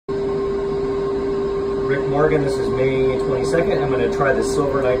Rick Morgan. This is May 22nd. I'm going to try the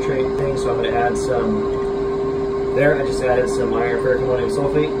silver nitrate thing, so I'm going to add some there. I just added some iron ferroammonium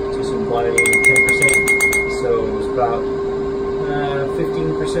sulfate to some quantity 10%. So it was about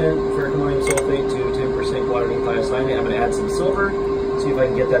 15% ferroammonium sulfate to 10% quantity thiocyanate. I'm going to add some silver, see if I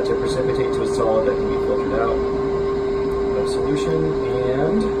can get that to precipitate to a solid that can be filtered out of solution.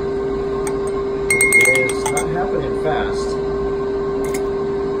 And it is not happening fast,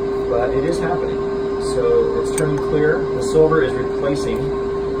 but it is happening. So it's turning clear. The silver is replacing.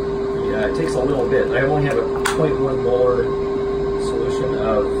 It takes a little bit. I only have a 0.1 molar solution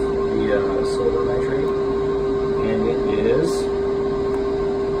of the silver nitrate, and it is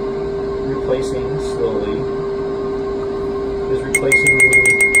replacing slowly. It's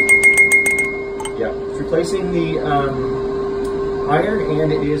replacing the iron,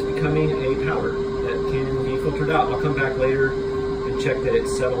 and it is becoming a powder that can be filtered out. I'll come back later and check that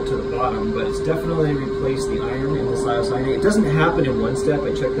it's settled to the bottom, but it's definitely replaced the iron in the thiocyanate. It doesn't happen in one step.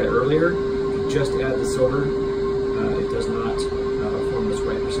 I checked that earlier. You just add the silver. It does not form this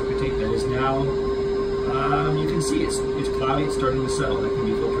white precipitate. That is now, you can see it's cloudy. It's starting to settle. That can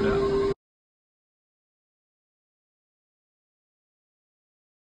be filtered out.